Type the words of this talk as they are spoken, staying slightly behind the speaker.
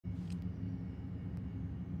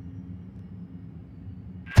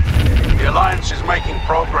Alliance is making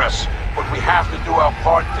progress, but we have to do our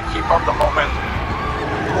part to keep up the momentum.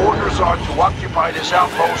 Orders are to occupy this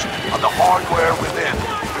outpost on the hardware within,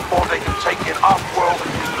 before they can take in off-world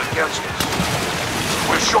and use it against us.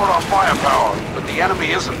 We're short on firepower, but the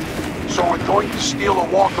enemy isn't. So we're going to steal a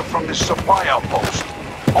walker from this supply outpost.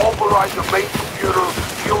 Override the main computer,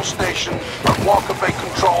 fuel station, and Walker Bay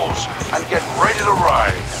controls, and get ready to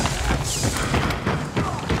ride.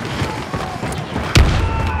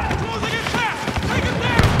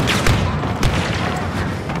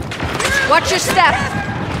 Watch your step!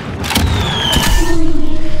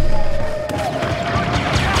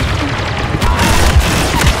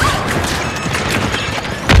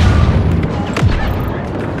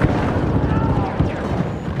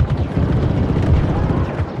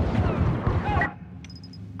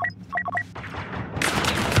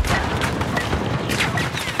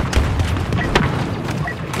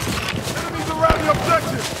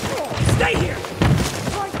 Stay here!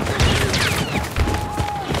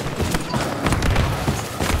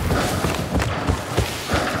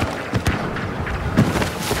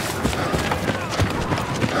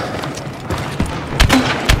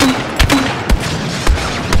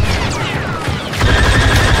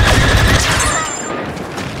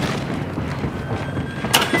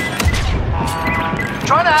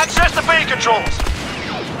 Trying to access the bay controls.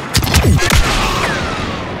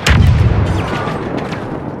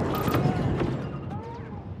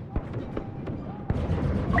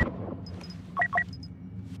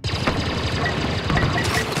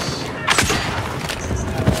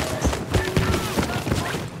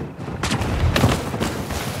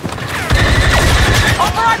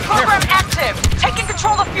 Override program active! Taking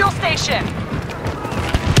control of fuel station!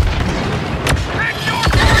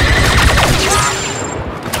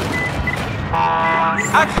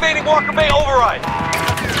 Activating Walker Bay override.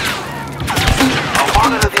 I'll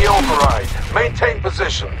monitor the override. Maintain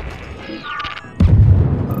position.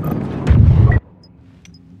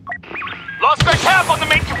 Lost back half on the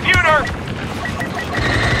main computer.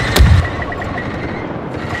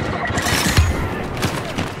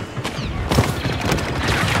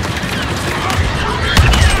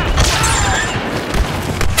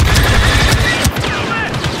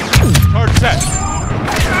 Hard set.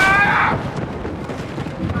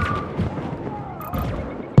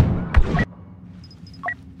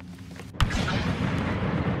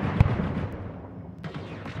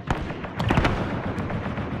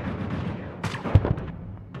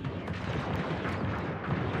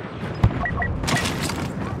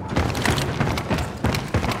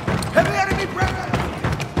 Heavy enemy presence!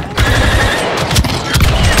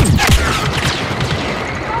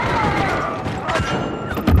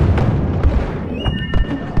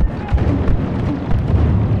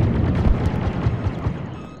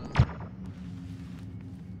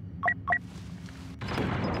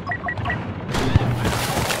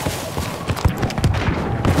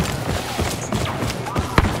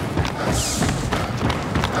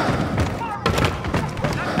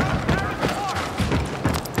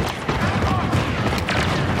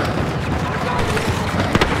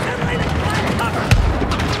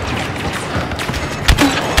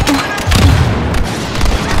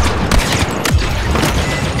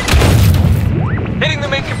 Hitting the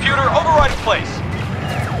main computer, override in place.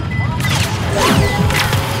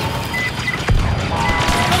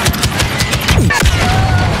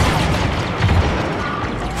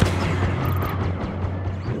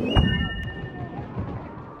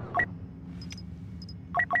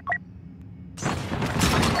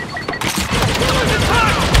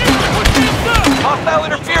 Hostile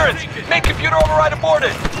interference! Main computer override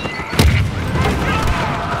aborted!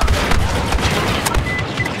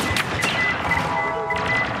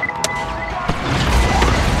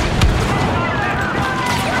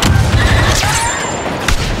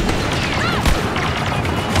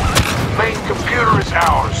 Main computer is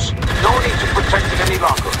ours. No need to protect it any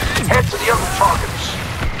longer. Head to the other targets.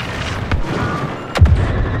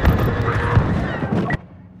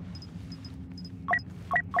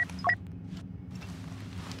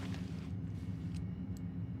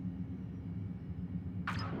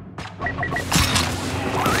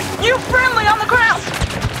 You friendly on the ground!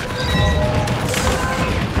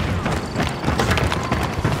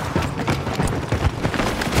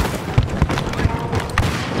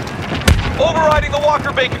 Overriding the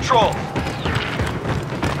Walker Bay control.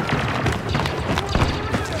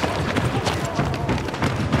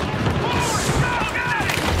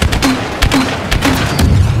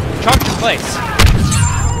 Charge in place.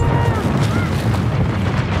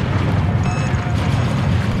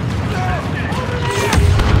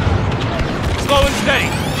 Slow and steady.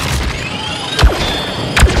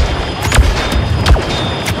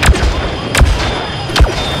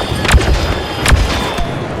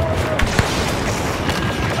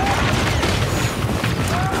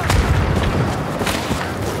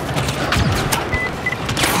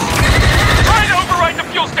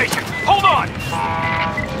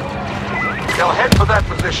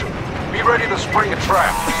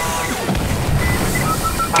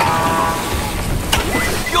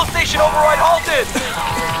 Communication override halted!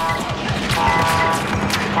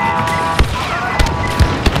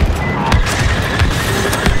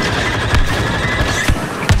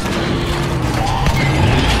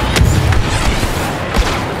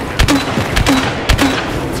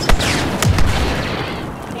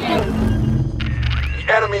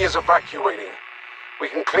 The enemy is evacuating. We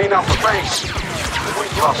can clean up the base.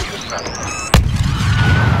 We've lost this battle.